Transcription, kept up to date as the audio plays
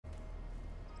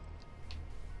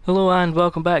Hello and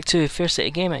welcome back to Fair City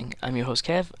Gaming. I'm your host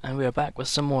Kev, and we are back with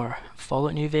some more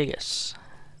Fallout New Vegas.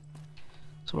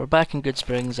 So we're back in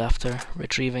Goodsprings after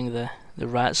retrieving the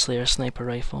Rat Slayer sniper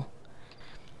rifle.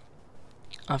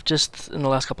 I've just, in the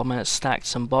last couple of minutes, stacked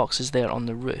some boxes there on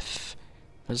the roof.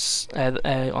 On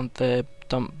the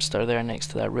dumpster there next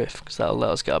to that roof, because that'll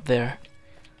let us get up there,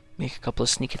 make a couple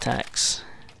of sneak attacks.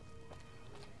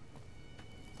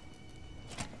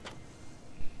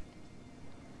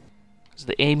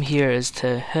 The aim here is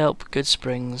to help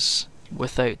Goodsprings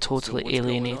without totally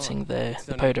alienating the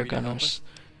powder gunners.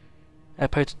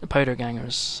 Powder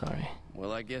gangers, sorry.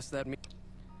 Well, I guess that means...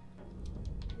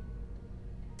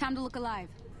 Time to look alive.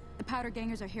 The powder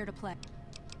gangers are here to play.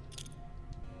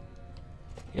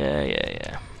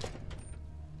 Yeah.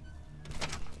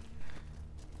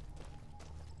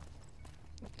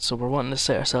 So we're wanting to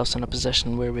set ourselves in a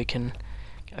position where we can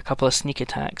get a couple of sneak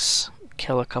attacks,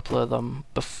 kill a couple of them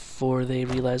before they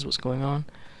realise what's going on.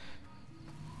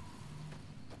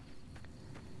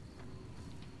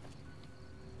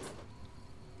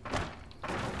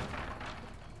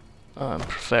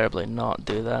 Preferably not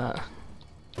do that.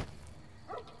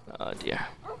 Oh dear.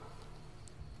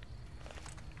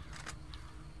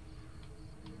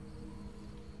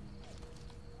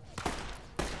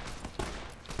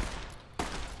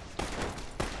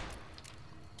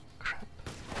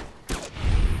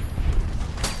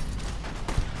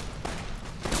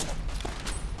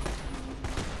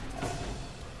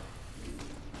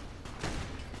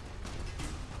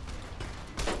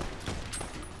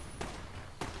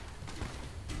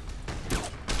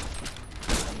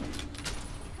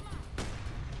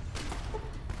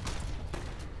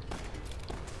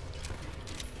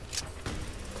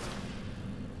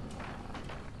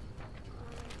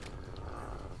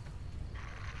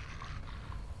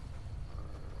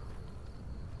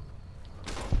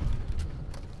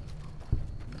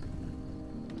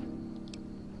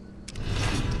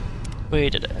 We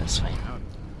did it, that's fine.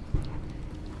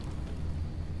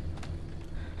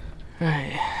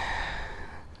 Right.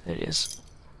 There it is.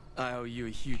 I owe you a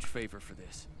huge favor for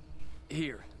this.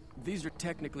 Here, these are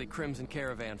technically Crimson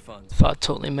Caravan funds. Thought I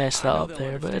totally messed that up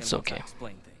there, but it's okay.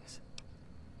 Explain things.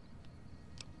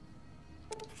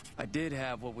 I did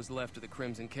have what was left of the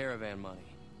Crimson Caravan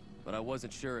money, but I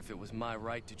wasn't sure if it was my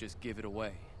right to just give it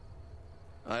away.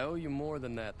 I owe you more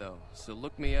than that, though, so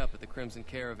look me up at the Crimson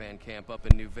Caravan camp up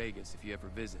in New Vegas if you ever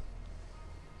visit.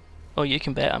 Oh, you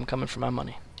can bet I'm coming for my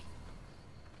money.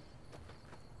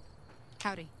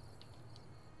 Howdy.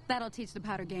 That'll teach the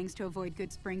powder gangs to avoid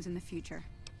Goodsprings in the future.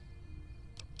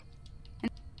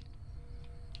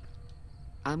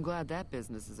 I'm glad that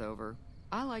business is over.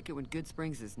 I like it when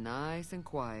Goodsprings is nice and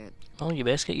quiet. Well, you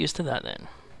best get used to that then.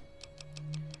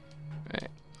 Right,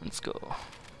 let's go.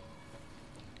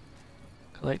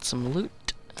 Collect some loot.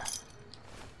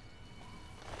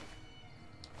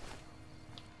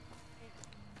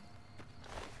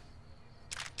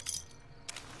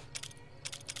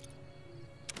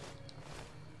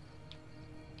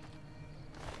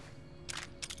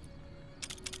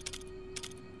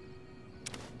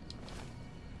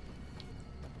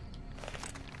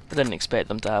 I didn't expect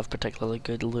them to have particularly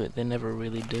good loot, they never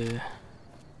really do.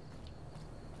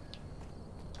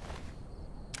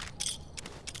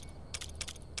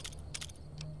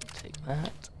 Take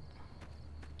that.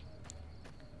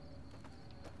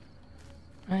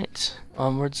 Right,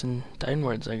 onwards and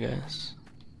downwards, I guess.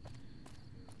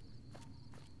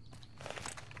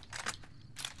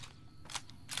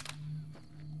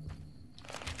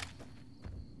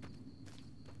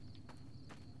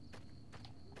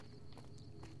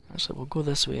 So we'll go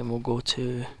this way and we'll go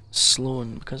to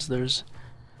Sloan because there's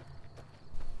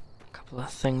a couple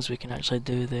of things we can actually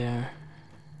do there.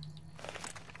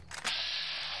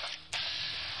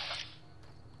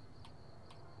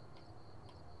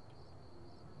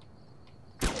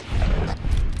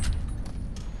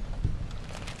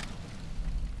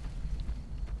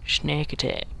 Snake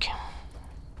attack.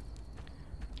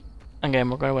 Again,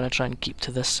 we're going to want to try and keep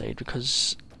to this side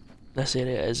because this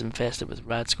area is infested with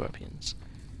rad scorpions.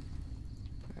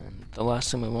 And the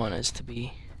last thing we want is to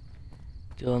be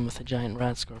dealing with a giant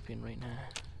rat scorpion right now.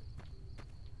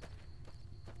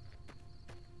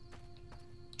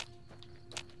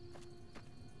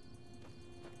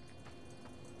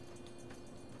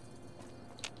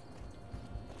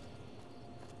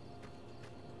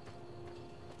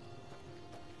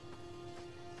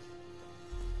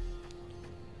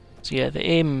 So yeah, the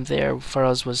aim there for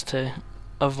us was to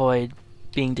avoid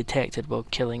being detected while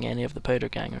killing any of the powder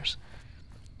gangers.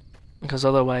 Because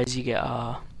otherwise you get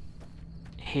a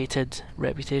hated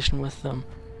reputation with them,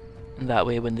 and that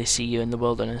way when they see you in the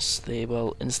wilderness they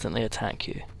will instantly attack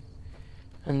you.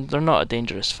 And they're not a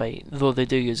dangerous fight, though they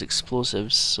do use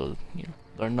explosives, so you know,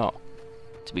 they're not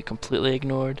to be completely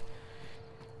ignored.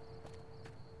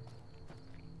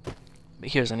 But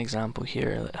here's an example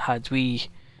here. Had we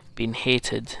been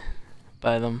hated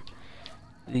by them,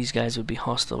 these guys would be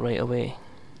hostile right away.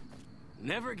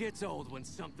 Never gets old when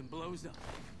something blows up.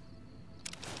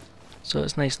 So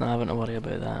it's nice not having to worry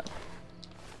about that.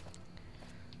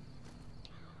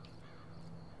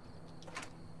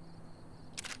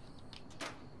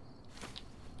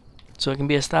 So it can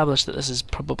be established that this is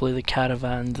probably the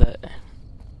caravan that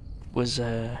was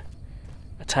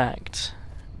attacked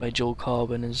by Joel Cobb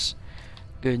and his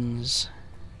goons,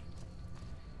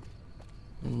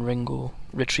 and Ringo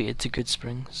retreated to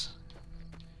Goodsprings.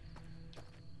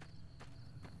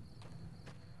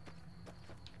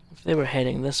 If they were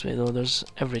heading this way though, there's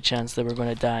every chance they were going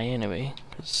to die anyway,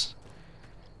 because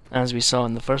as we saw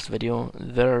in the first video,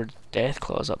 there are death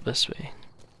claws up this way.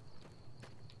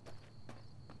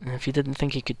 And if you didn't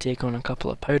think he could take on a couple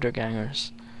of powder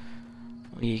gangers,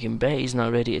 well, you can bet he's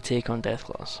not ready to take on death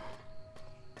claws.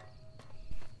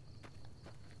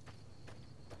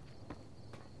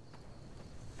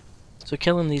 So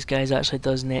killing these guys actually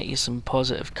does net you some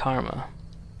positive karma.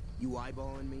 You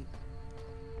eyeballing me?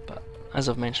 But as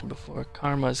I've mentioned before,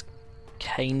 karma is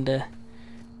kinda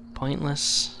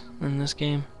pointless in this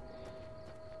game.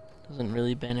 Doesn't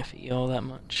really benefit you all that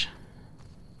much.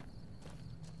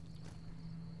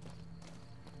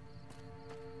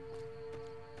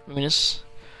 I mean, I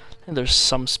think there's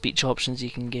some speech options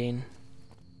you can gain.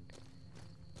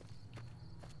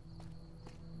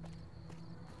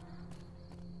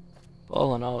 But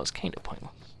all in all, it's kind of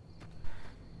pointless.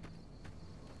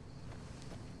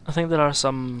 I think there are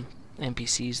some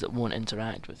NPCs that won't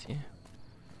interact with you,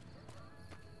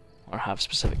 or have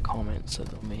specific comments that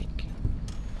they'll make.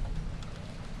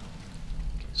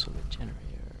 Okay, so the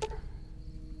generator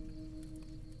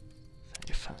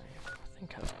 35. I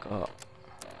think I've got.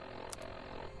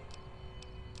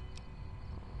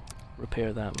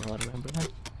 Repair that while I remember that.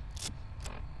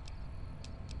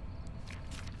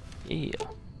 Yeah.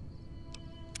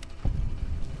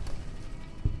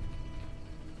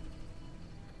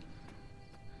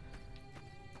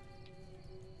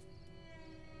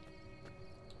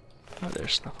 Oh,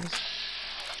 there's Snuffles.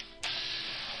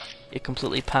 A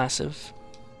completely passive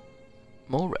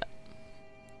mole rat.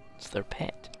 It's their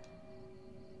pet.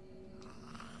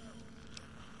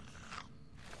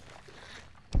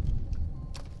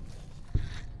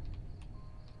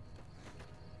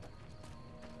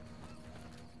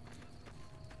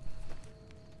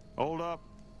 Hold up.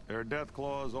 There are death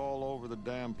claws all over the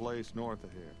damn place north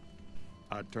of here.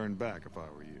 I'd turn back if I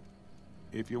were you.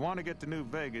 If you want to get to New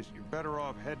Vegas, you're better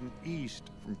off heading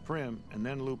east from Primm and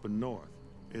then looping north.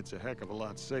 It's a heck of a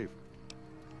lot safer.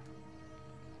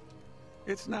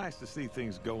 It's nice to see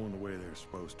things going the way they're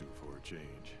supposed to for a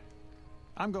change.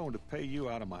 I'm going to pay you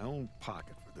out of my own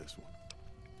pocket for this one.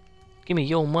 Give me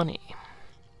your money.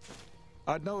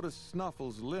 I'd noticed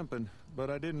Snuffles limping, but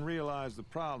I didn't realize the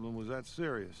problem was that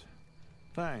serious.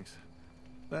 Thanks.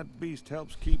 That beast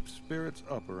helps keep spirits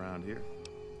up around here.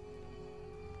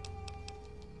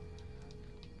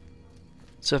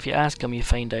 So if you ask him, you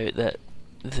find out that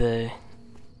the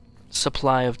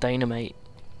supply of dynamite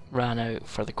ran out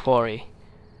for the quarry,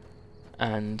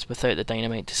 and without the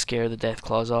dynamite to scare the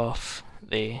Deathclaws off,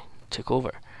 they took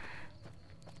over.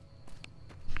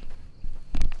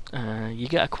 You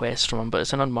get a quest from him, but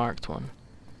it's an unmarked one,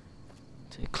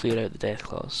 to clear out the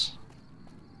Deathclaws.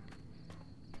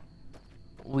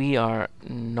 We are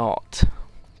not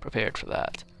prepared for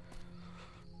that.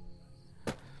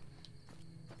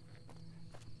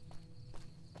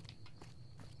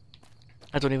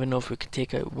 I don't even know if we could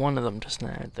take out one of them just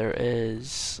now. There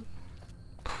is...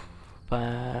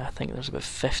 I think there's about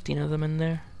 15 of them in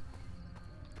there.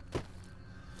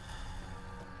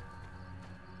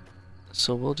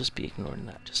 So we'll just be ignoring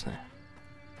that just now.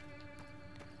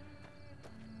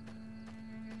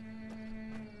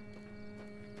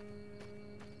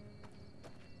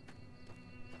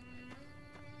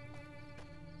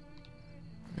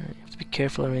 You have to be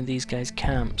careful around these guys'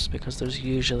 camps because there's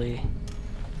usually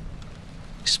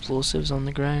explosives on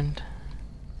the ground.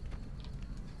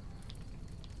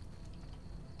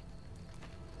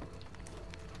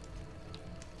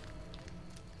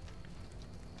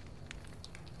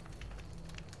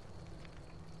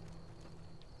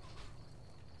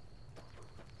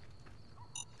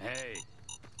 Hey.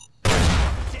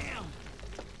 Damn.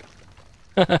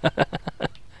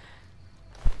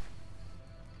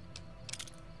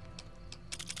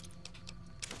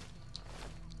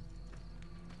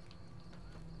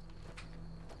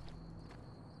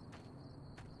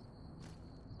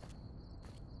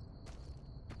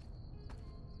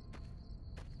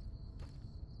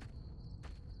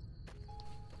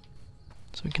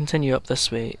 So we continue up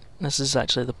this way. This is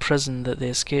actually the prison that they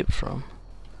escaped from.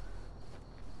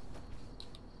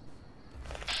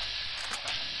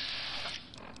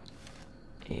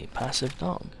 A passive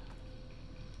dog.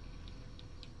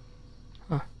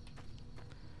 Huh.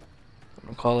 Don't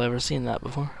recall ever seen that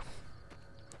before.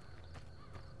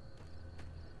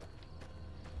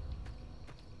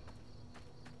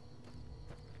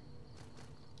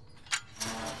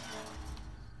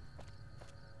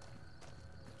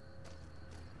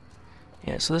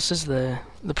 Yeah, so this is the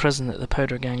prison that the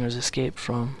powder gangers escaped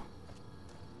from.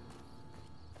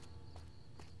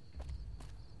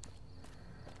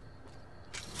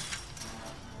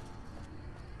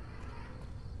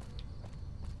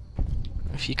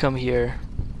 If you come here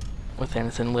with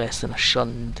anything less than a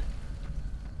shunned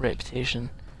reputation,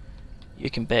 you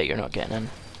can bet you're not getting in.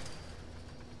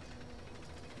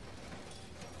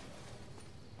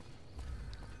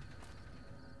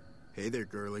 Hey there,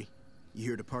 girly. You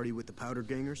here to party with the powder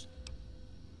gangers?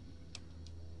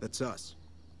 That's us.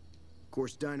 Of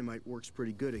course, dynamite works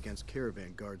pretty good against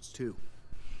caravan guards, too.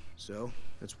 So,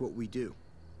 that's what we do.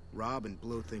 Rob and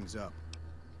blow things up.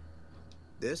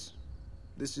 This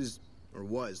is, or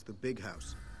was, the Big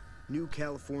House. New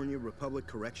California Republic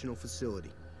Correctional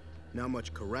Facility. Not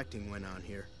much correcting went on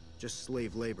here, just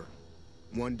slave labor.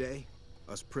 One day,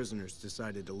 us prisoners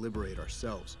decided to liberate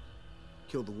ourselves.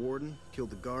 Killed the warden,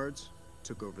 killed the guards,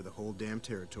 took over the whole damn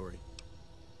territory.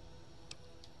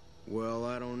 Well,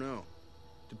 I don't know.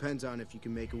 Depends on if you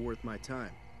can make it worth my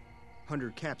time.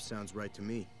 100 caps sounds right to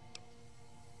me.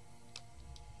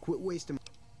 Quit wasting...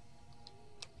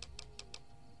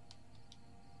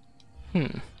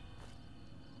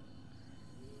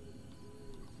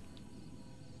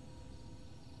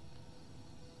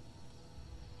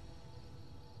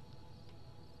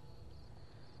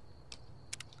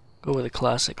 Go with a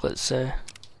classic, let's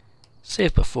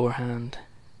save beforehand.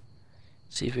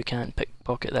 See if we can't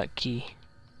pickpocket that key.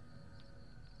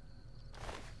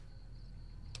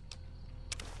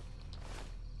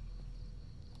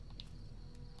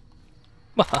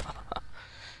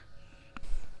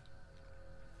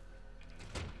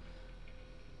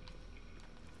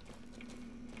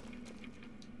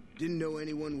 Didn't know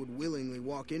anyone would willingly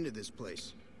walk into this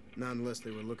place. Not unless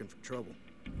they were looking for trouble.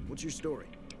 What's your story?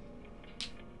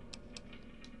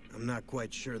 I'm not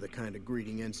quite sure the kind of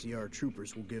greeting NCR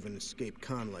troopers will give an escaped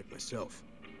con like myself.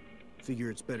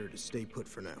 Figure it's better to stay put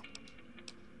for now.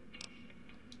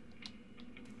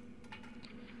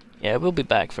 Yeah, we'll be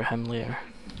back for him later.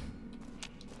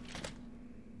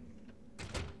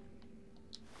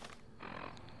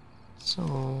 So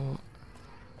now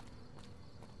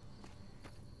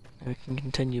we can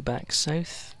continue back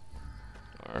south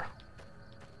or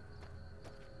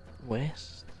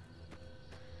west,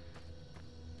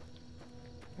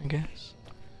 I guess.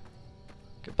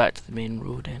 Get back to the main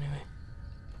road anyway.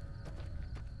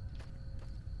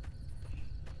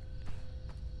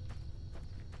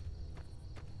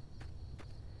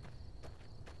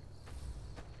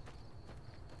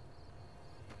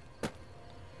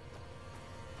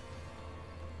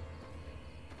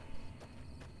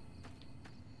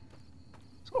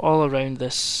 All around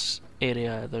this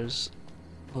area there's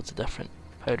loads of different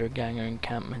powder ganger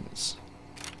encampments.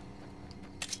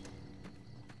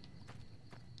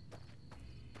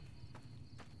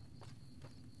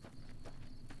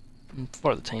 And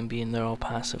for the time being they're all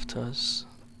passive to us.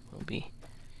 We'll be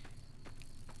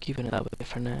keeping it that way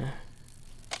for now.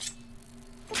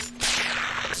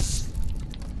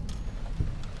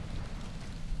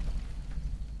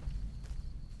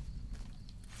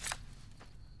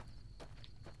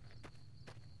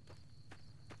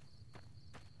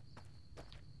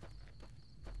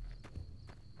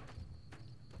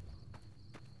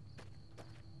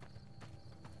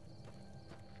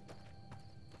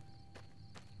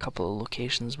 Couple of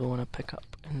locations we want to pick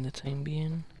up in the time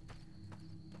being.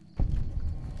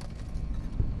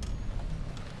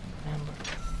 Remember,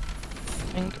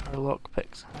 I think our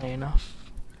lockpick's high enough.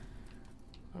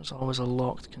 There's always a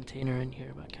locked container in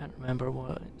here, but I can't remember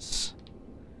what its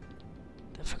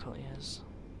difficulty is.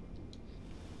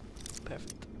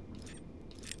 Perfect.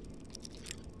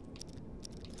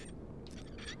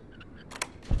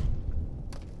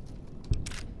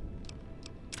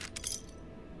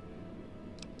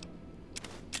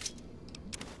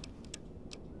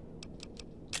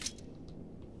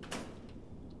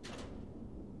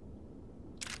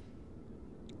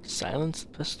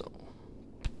 Silenced pistol.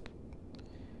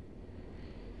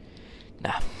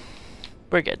 Nah,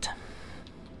 we're good.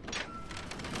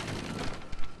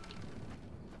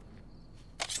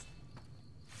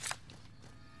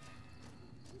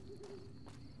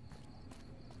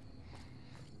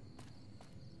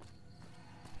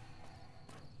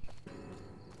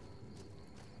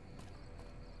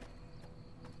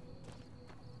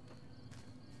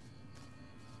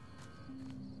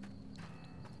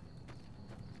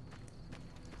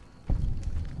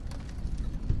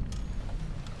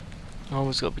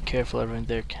 Always gotta be careful around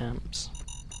their camps.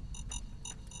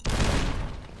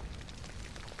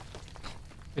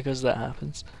 Because that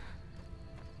happens.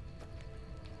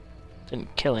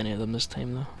 Didn't kill any of them this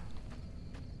time though.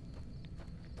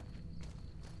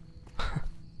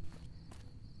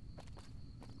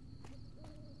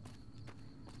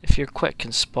 If you're quick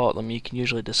and spot them, you can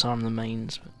usually disarm the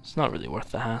mines, but it's not really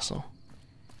worth the hassle.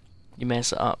 You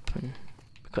mess it up, and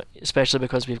especially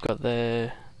because we've got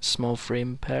the small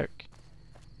frame perk,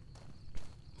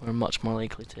 we're much more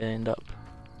likely to end up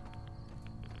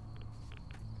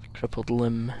with a crippled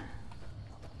limb.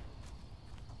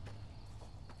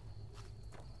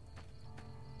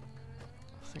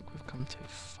 I think we've come too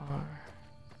far.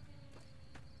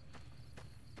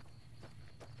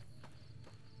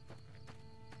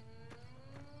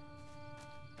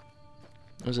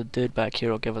 There's a dude back here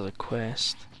who'll give us a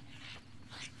quest.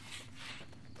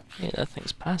 Yeah, that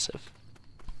thing's passive.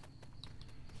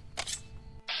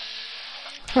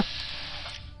 Huh.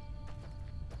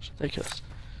 It's ridiculous.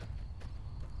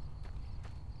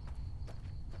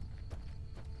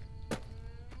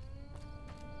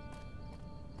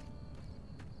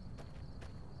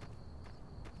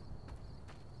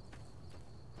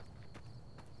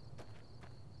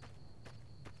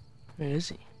 Where is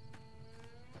he?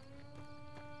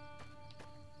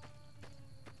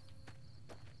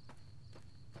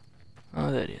 Oh,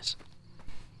 there he is.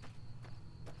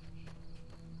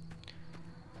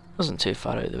 Wasn't too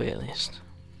far out of the way at least.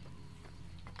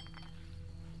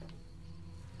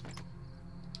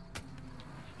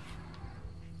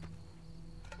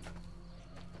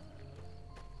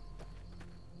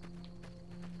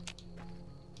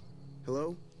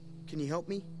 Hello? Can you help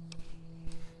me?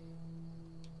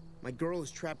 My girl is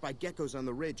trapped by geckos on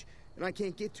the ridge, and I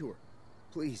can't get to her.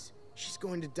 Please, she's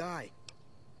going to die.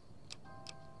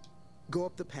 Go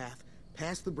up the path,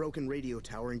 past the broken radio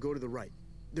tower, and go to the right.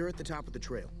 They're at the top of the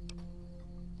trail.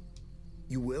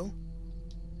 You will?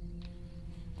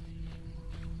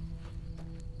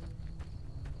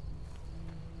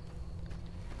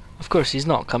 Of course, he's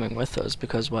not coming with us,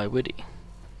 because why would he?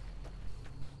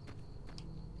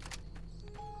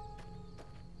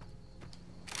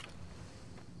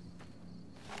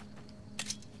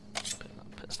 Put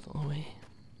that pistol away.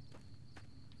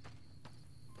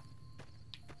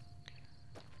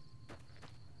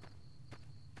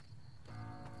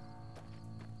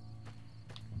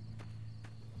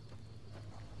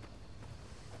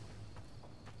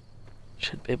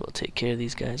 Should be able to take care of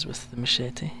these guys with the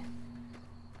machete.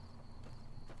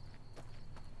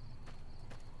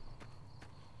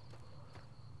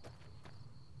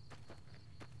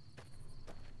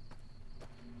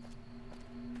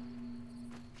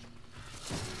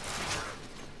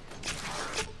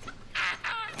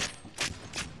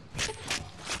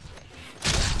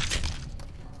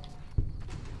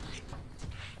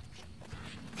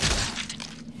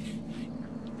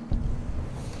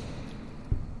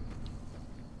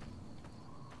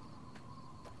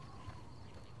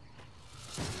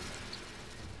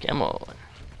 Come on.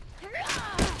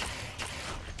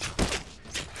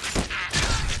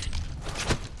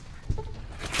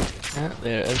 Ah,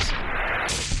 there it is.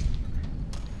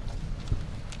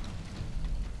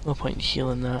 No point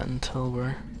healing that until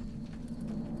we're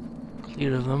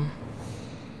clear of them.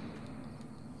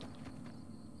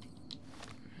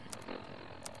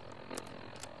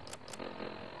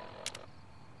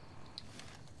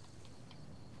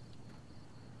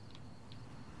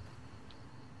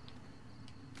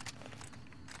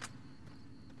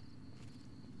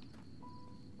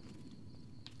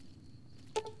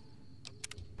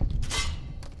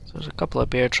 There's a couple of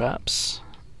bear traps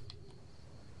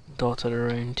dotted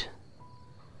around.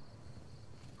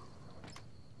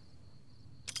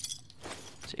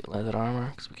 Take leather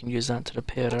armor, because we can use that to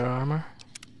repair our armor.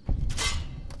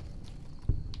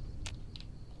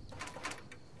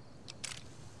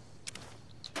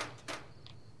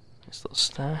 Nice little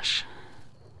stash.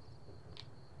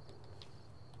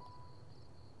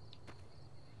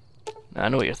 Now, I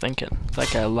know what you're thinking. That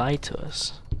guy lied to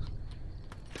us.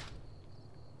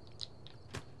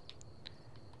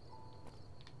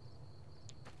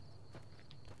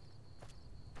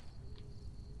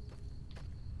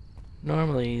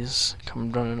 Normally he's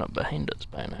come running up behind us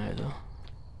by now though.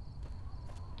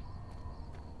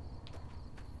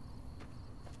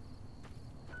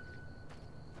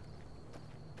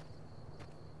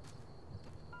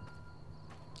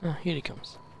 Ah, here he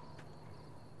comes.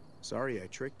 Sorry I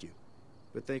tricked you,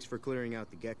 but thanks for clearing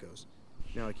out the geckos.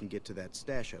 Now I can get to that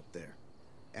stash up there,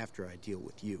 after I deal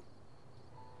with you.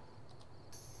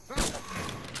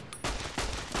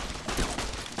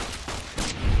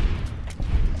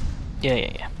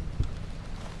 Yeah.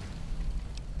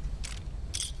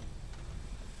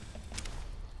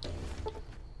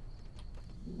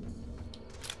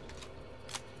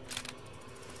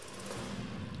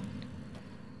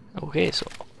 Okay, so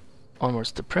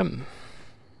onwards to Primm.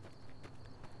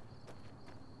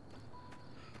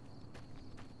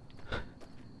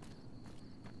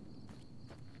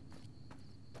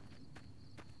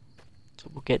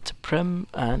 So we'll get to Primm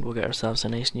and we'll get ourselves a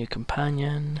nice new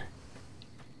companion.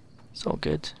 It's all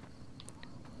good.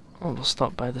 Oh, we'll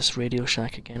stop by this radio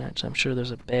shack again actually. I'm sure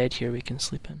there's a bed here we can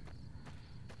sleep in.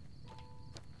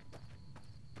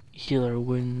 Heal our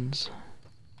wounds.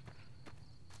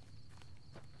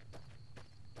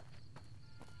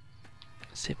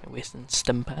 Save me wasting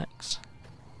stim packs.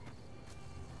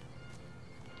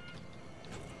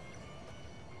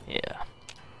 Yeah.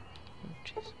 Oh,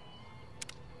 jeez.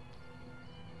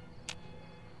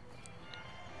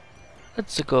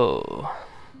 Let's go.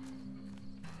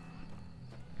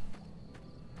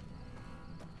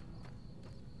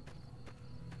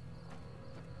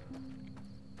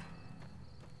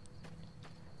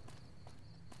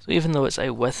 So even though it's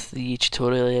out with the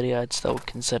tutorial area, I'd still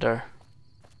consider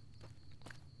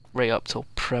right up till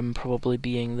Primm probably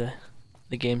being the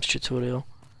game's tutorial.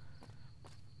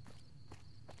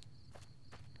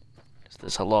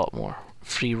 There's a lot more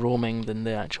free roaming than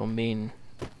the actual main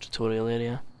tutorial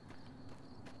area.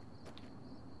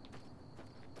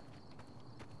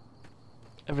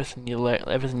 Everything you learn,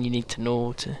 everything you need to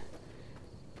know to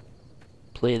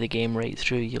play the game right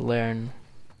through, you learn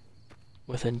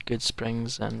within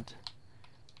Goodsprings and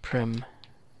Primm.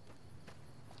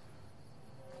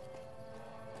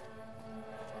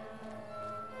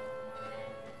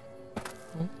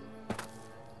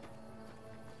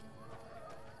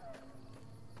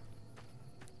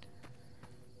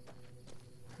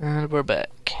 And we're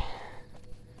back.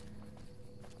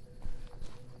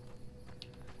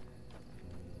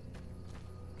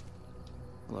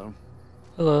 Hello.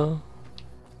 Hello.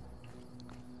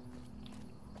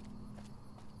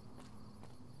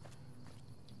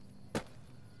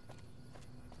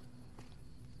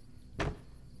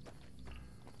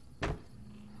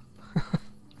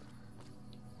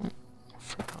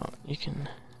 Forgot you can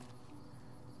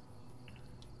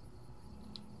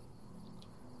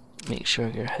make sure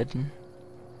you're hidden.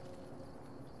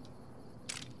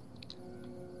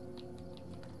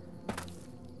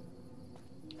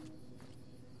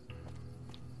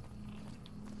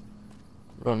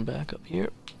 Run back up here.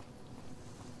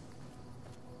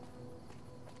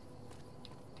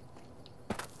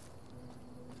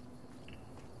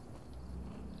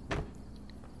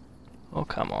 Oh,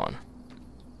 come on.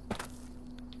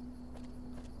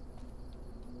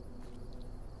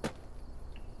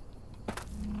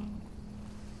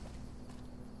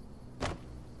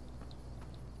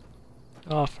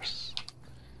 Offers.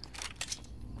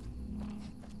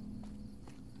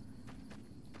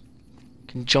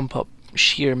 Can jump up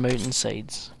sheer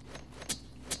mountainsides.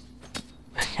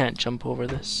 I can't jump over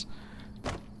this.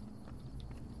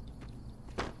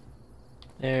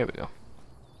 There we go.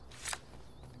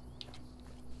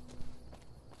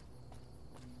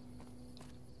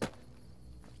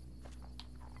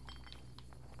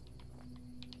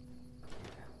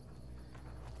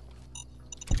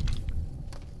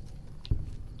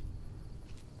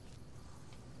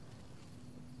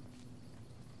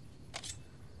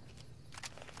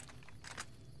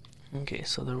 Okay,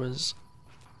 so there was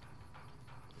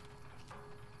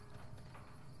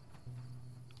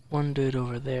one dude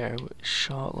over there which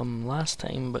shot him last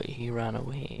time, but he ran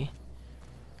away.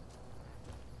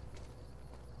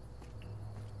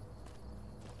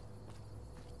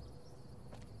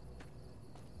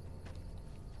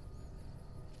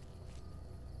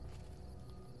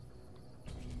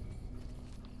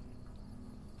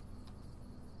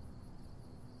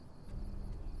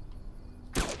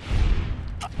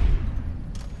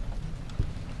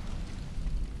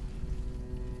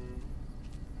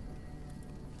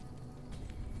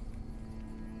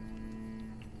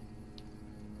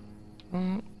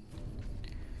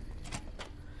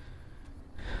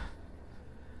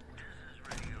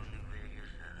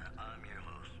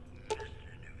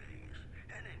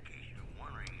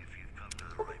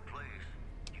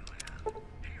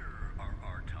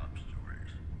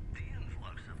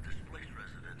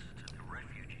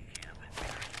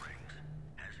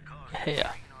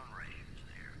 Yeah.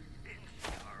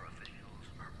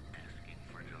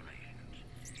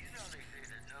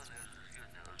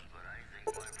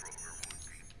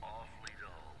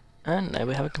 And now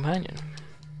we have a companion.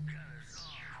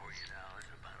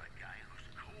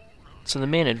 So the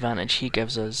main advantage he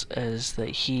gives us is that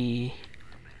he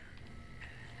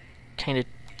kind of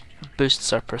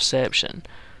boosts our perception.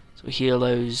 So he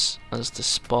allows us to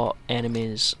spot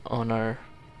enemies on our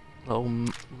little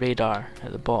radar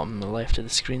at the bottom left of the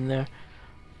screen there.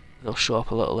 They'll show up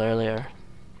a little earlier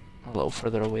a little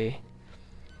further away.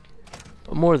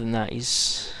 But more than that,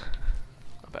 he's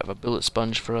a bit of a bullet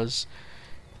sponge for us.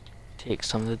 Takes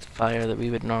some of the fire that we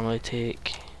would normally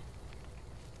take.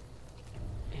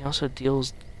 He also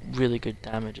deals really good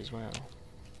damage as well.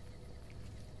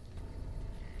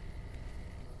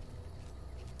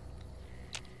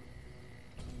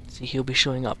 See, he'll be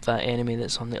showing up that enemy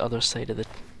that's on the other side of the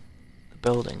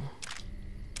building.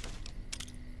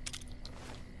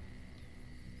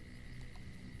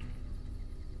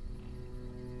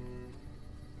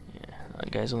 Yeah,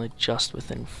 that guy's only just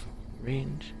within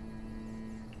range.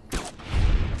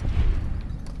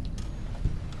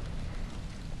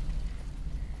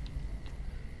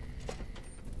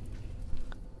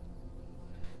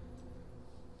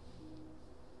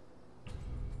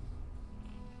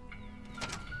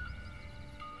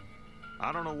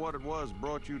 I don't know what it was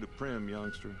brought you to Primm,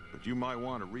 youngster, but you might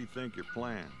want to rethink your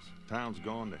plans. Town's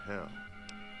gone to hell.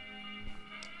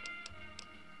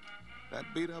 That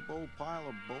beat-up old pile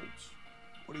of bolts?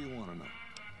 What do you want to know?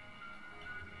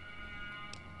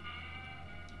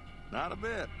 Not a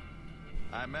bit.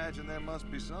 I imagine there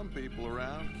must be some people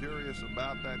around curious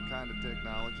about that kind of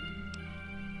technology.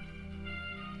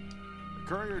 The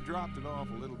courier dropped it off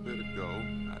a little bit ago.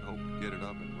 I'd hoped to get it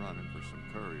up and running for some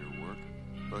courier work,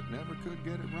 but never could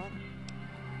get it running.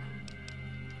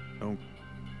 Don't...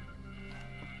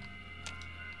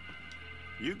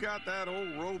 You got that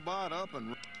old robot up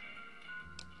and...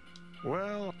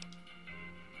 Well...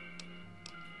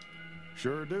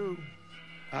 Sure do.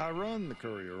 I run the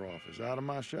courier office out of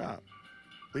my shop.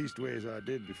 Leastways I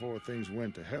did before things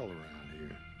went to hell around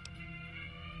here.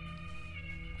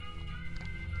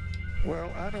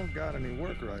 Well, I don't got any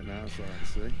work right now, sorry to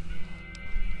say.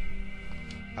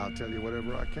 I'll tell you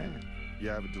whatever I can. You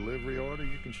have a delivery order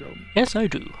you can show me? Yes, I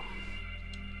do.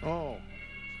 Oh,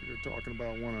 so you're talking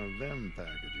about one of them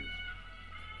packages.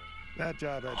 That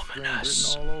job had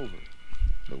strings written all over it,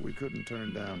 but we couldn't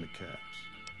turn down the caps.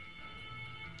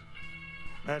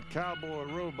 That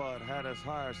cowboy robot had us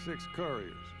hire 6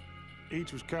 couriers.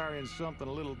 Each was carrying something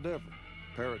a little different.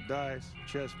 Pair of dice,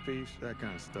 chess piece, that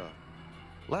kind of stuff.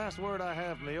 Last word I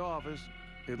have from the office,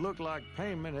 it looked like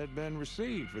payment had been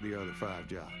received for the other 5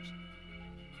 jobs.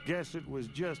 Guess it was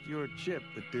just your chip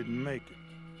that didn't make it.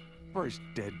 First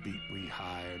deadbeat we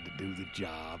hired to do the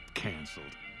job canceled.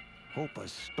 Hope a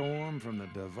storm from the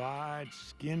divide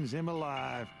skins him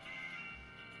alive.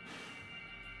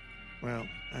 Well,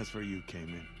 that's where you came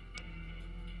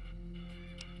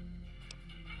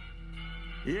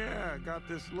in. Yeah, I got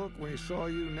this look when he saw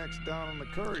you next down on the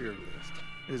courier list.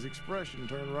 His expression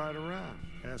turned right around.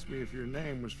 Asked me if your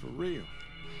name was for real.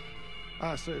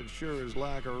 I said, sure as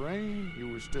like a rain, you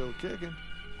were still kicking.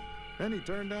 Then he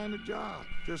turned down the job,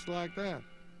 just like that.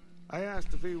 I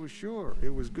asked if he was sure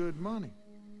it was good money.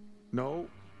 No,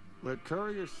 let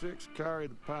Courier 6 carry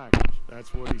the package.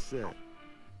 That's what he said.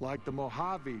 Like the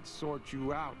Mojave'd sort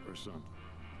you out or something.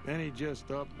 Then he just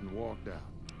up and walked out.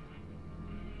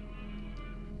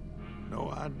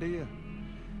 No idea.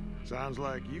 Sounds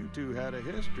like you two had a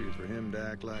history for him to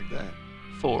act like that.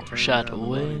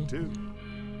 Foreshadowing. Too.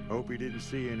 Hope he didn't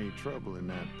see any trouble in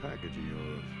that package of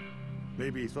yours.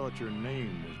 Maybe he thought your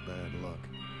name was bad luck.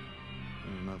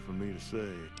 Enough for me to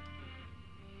say.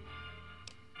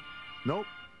 Nope.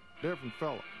 Different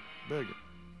fella. Bigger.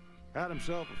 Had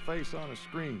himself a face on a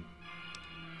screen.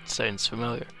 Sounds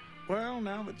familiar. Well,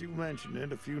 now that you mention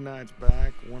it, a few nights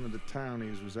back, one of the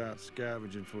townies was out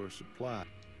scavenging for a supply.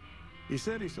 He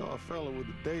said he saw a fellow with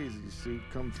a daisy suit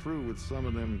come through with some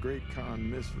of them Great Con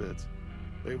misfits.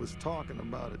 They was talking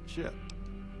about a chip.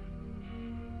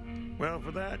 Well,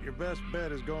 for that, your best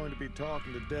bet is going to be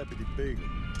talking to Deputy Beagle.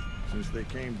 Since they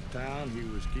came to town, he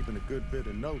was keeping a good bit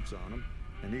of notes on them,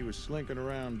 and he was slinking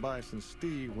around Bison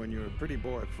Steve when your pretty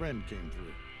boy friend came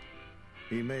through.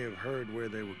 He may have heard where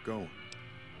they were going.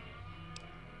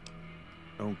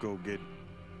 Don't go get...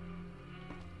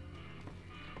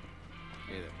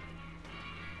 Hey there.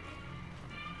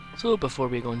 So before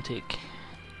we go and take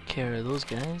care of those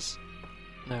guys,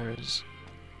 there's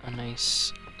a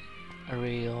nice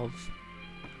array of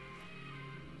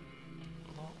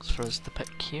locks for us to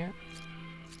pick here.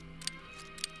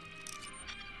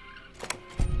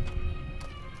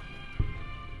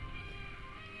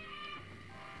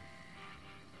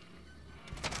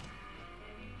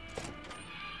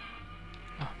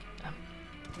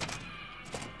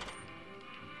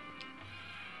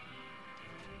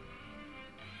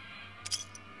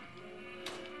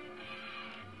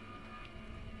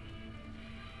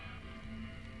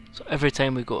 So every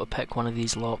time we go to pick one of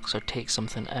these locks or take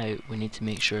something out, we need to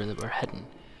make sure that we're hidden.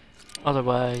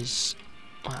 Otherwise,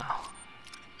 well,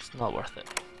 it's not worth it.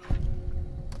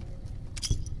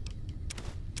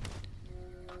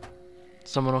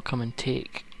 someone will come and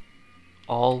take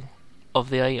all of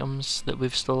the items that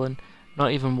we've stolen,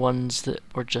 not even ones that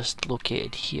were just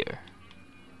located here.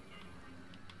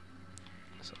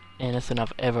 So anything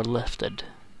I've ever lifted,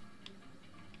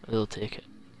 they'll take it.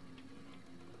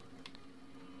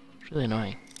 It's really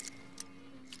annoying.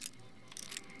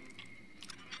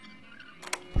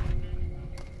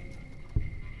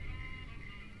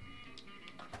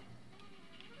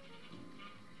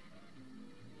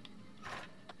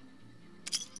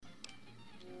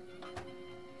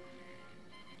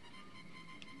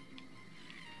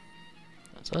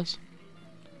 That's us.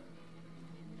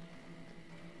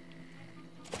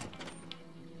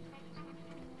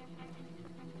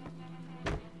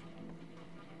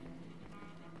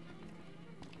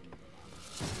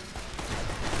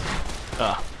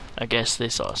 Ah, I guess they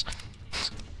saw us.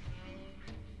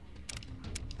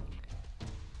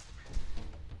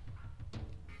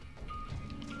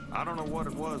 I don't know what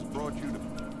it was brought you to...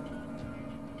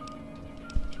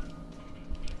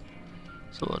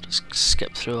 So we'll just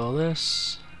skip through all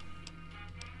this.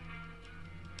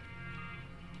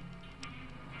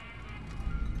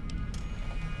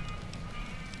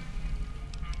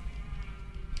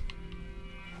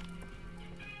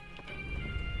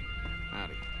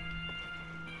 Howdy.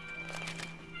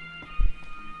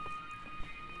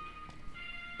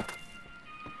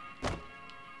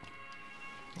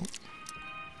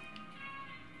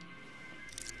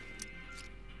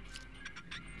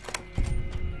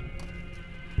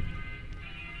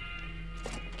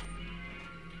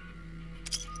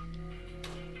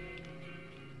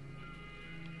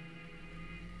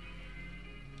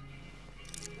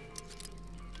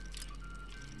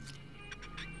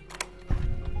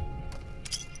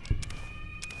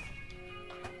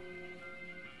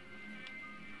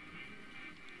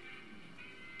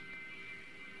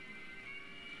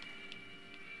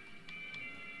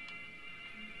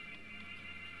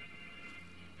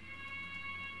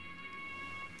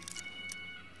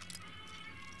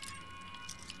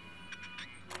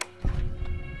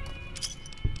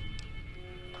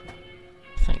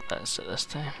 I think that's it this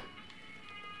time.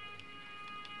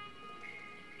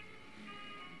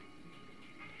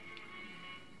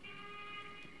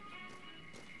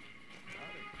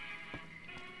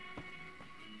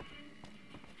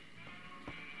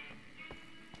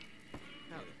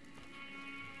 Howdy.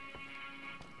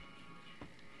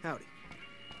 Howdy.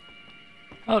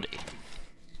 Howdy.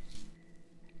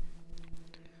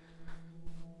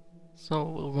 So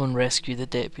we'll go and rescue the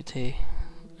deputy,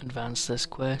 advance this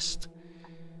quest.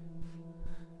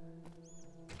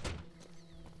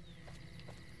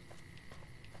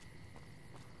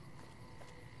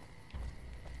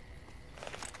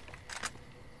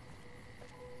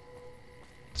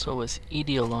 So with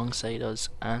Edie alongside us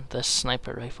and this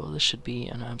sniper rifle, this should be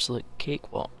an absolute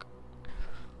cakewalk.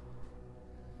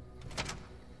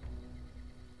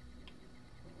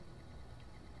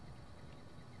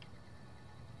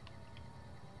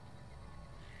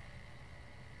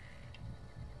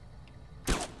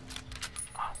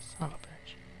 Ah, son of a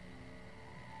bitch.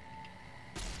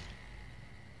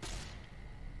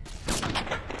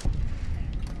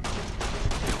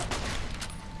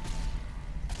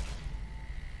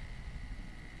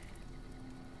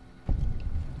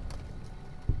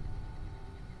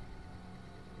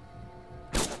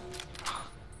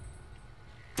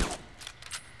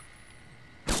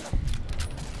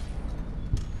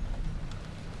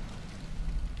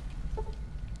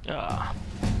 Ah.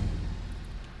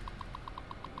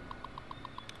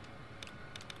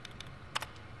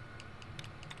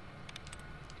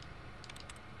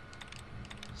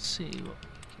 See what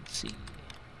we can see.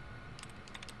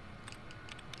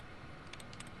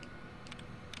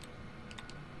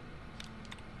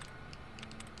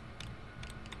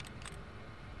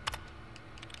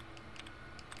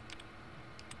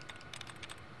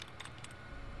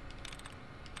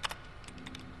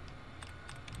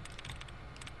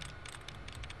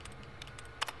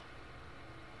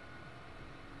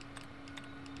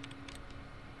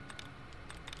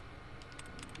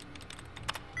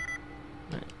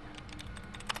 Right.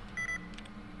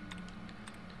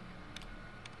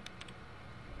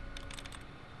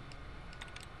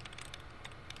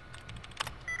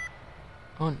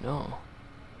 Oh no.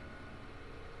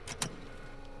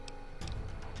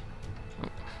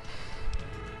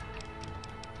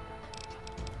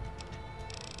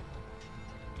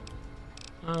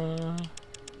 Uh.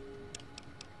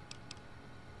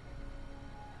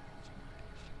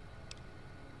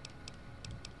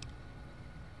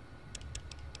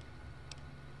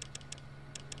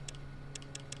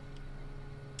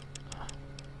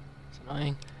 It's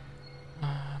annoying.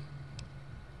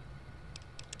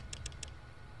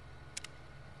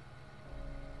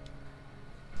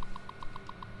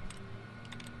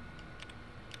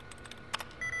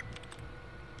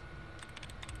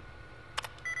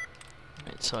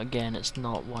 so again it's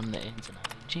not one that ends in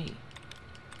ING.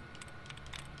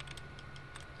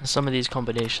 And some of these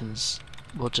combinations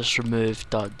will just remove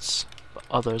duds, but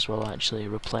others will actually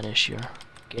replenish your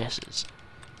guesses.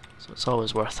 So it's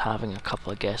always worth having a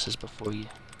couple of guesses before you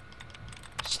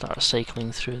start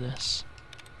cycling through this.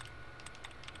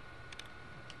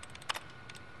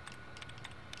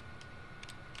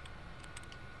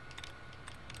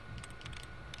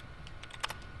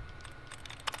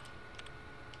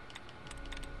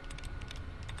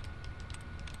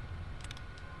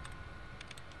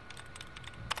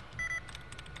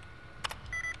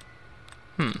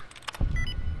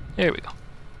 There we go.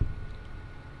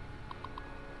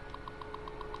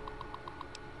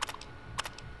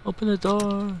 Open the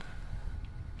door.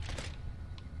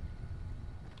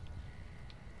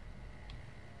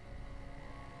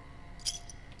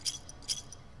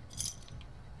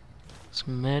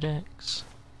 Some medics.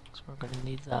 So we're going to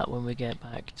need that when we get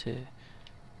back to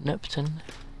Nipton.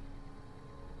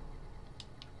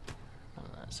 None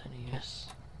of that's any use.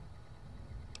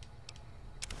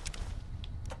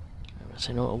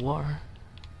 Say no to water.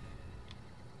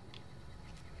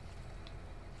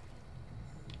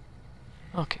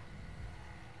 Okay.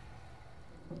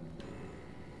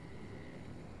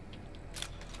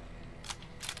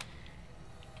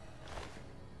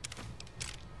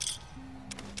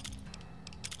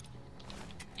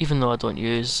 Even though I don't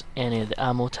use any of the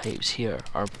ammo types here,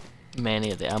 or many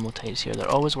of the ammo types here, they're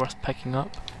always worth picking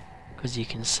up because you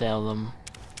can sell them.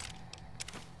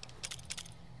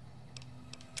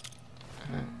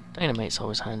 Dynamite's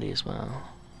always handy as well.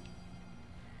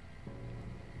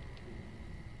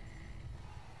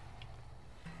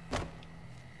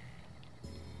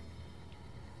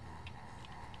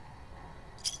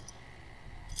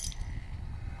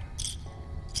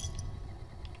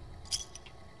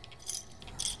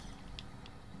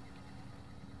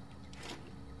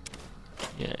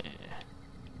 Yeah.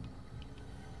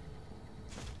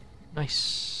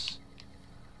 Nice.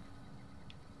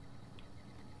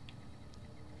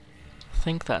 I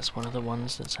think that's one of the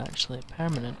ones that's actually a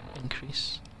permanent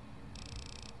increase.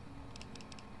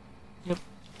 Yep.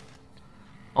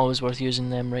 Always worth using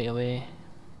them right away.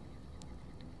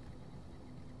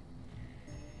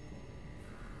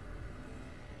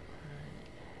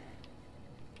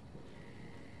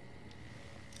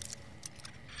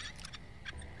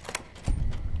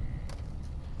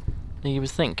 Now you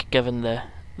would think, given the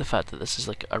fact that this is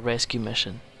like a rescue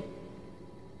mission,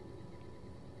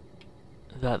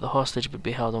 that the hostage would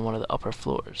be held on one of the upper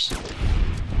floors.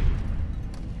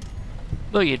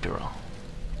 But you'd be wrong.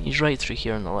 He's right through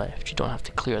here on the left. You don't have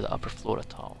to clear the upper floor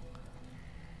at all.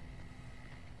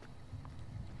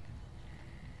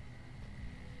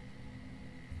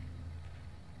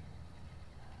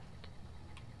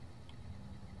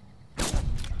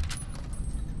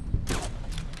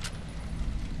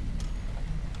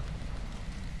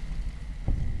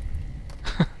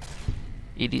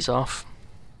 Edie's off.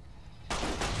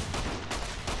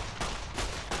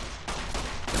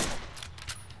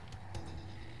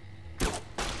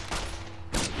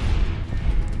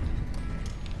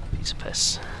 Piece of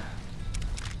piss.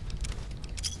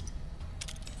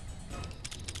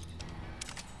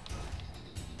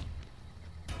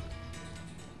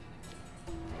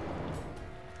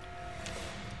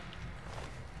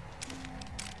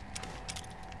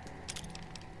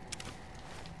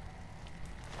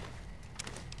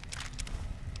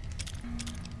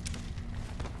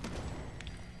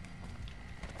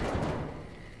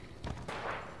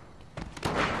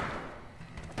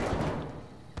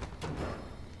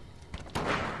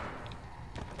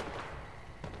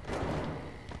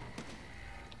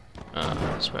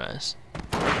 That's where it is.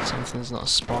 Something's not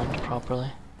spawned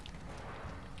properly.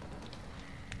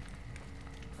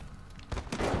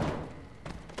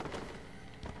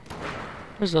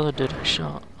 Where's the other dude I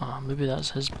shot? Oh, maybe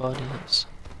that's his body that's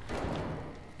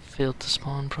failed to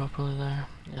spawn properly there.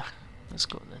 Yeah, let's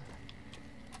go then.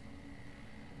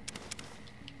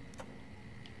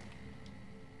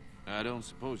 I don't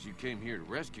suppose you came here to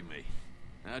rescue me.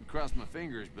 I'd cross my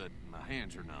fingers, but my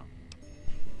hands are numb.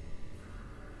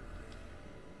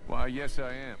 Why, yes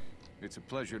I am. It's a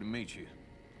pleasure to meet you.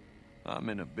 I'm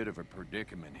in a bit of a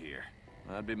predicament here.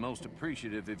 I'd be most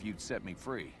appreciative if you'd set me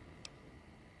free.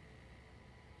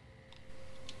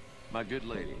 My good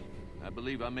lady, I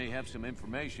believe I may have some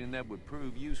information that would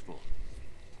prove useful.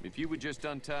 If you would just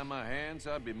untie my hands,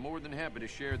 I'd be more than happy to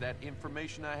share that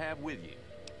information I have with you.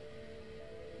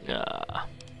 Yeah.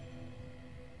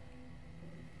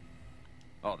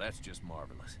 Oh, that's just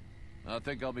marvelous. I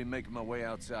think I'll be making my way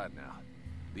outside now.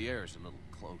 The air's a little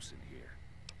close in here.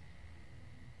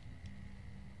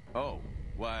 Oh,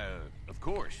 Why, of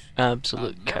course.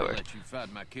 Absolute I'll never coward. let you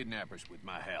fight my kidnappers with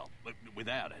my help, but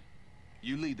without it.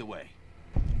 You lead the way.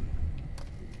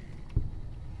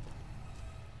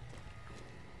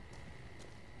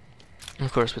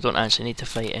 Of course, we don't actually need to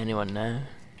fight anyone now.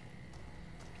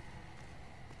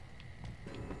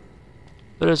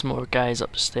 There is more guys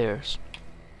upstairs.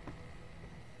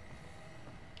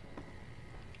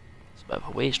 It's a bit of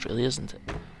a waste, really, isn't it?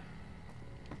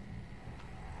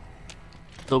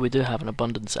 Though we do have an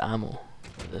abundance of ammo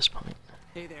at this point.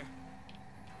 Hey there.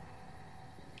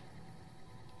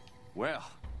 Well,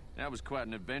 that was quite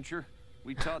an adventure.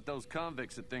 We taught those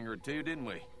convicts a thing or two, didn't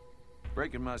we?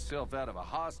 Breaking myself out of a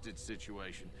hostage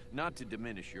situation. Not to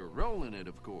diminish your role in it,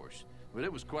 of course, but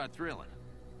it was quite thrilling.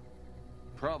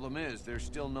 Problem is, there's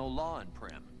still no law in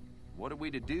Primm. What are we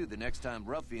to do the next time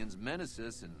ruffians menace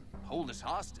us and hold us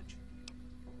hostage?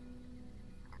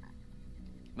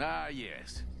 Ah,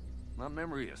 yes. My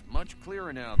memory is much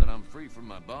clearer now that I'm free from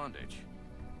my bondage.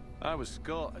 I was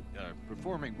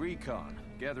performing recon,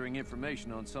 gathering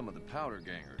information on some of the powder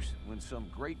gangers, when some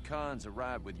great cons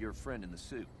arrived with your friend in the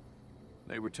suit.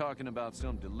 They were talking about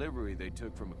some delivery they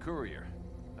took from a courier.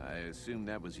 I assume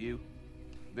that was you?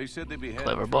 They said they'd be heading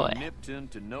Clever from boy. Nipton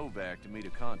to Novak to meet a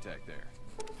contact there.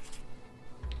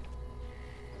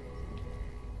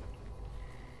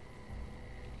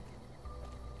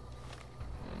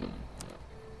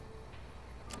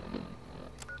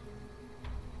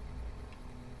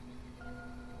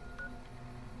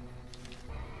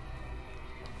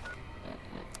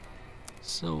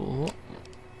 So,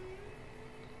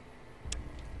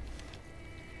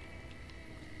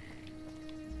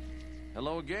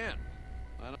 Hello again.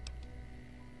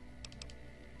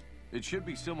 It should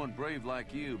be someone brave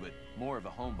like you, but more of a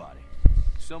homebody.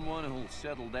 Someone who'll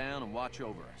settle down and watch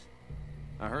over us.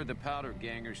 I heard the powder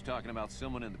gangers talking about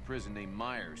someone in the prison named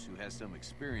Myers who has some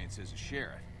experience as a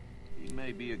sheriff. He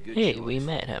may be a good hey, choice. we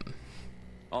met him.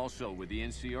 Also, with the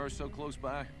NCR so close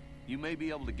by, you may be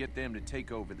able to get them to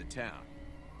take over the town.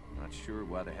 Not sure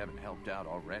why they haven't helped out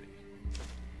already.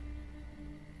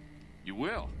 You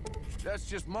will? That's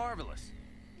just marvelous.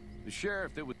 The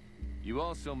sheriff that would... You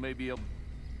also may be able...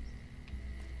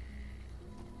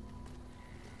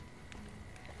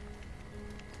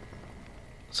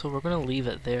 So we're gonna leave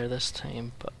it there this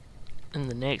time, but in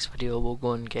the next video we'll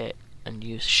go and get a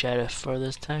new sheriff for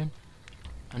this town,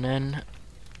 and then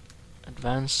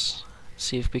advance,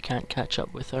 see if we can't catch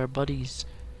up with our buddies.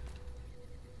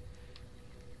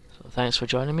 So thanks for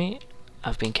joining me.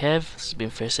 I've been Kev, this has been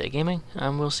Fair City Gaming,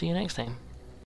 and we'll see you next time.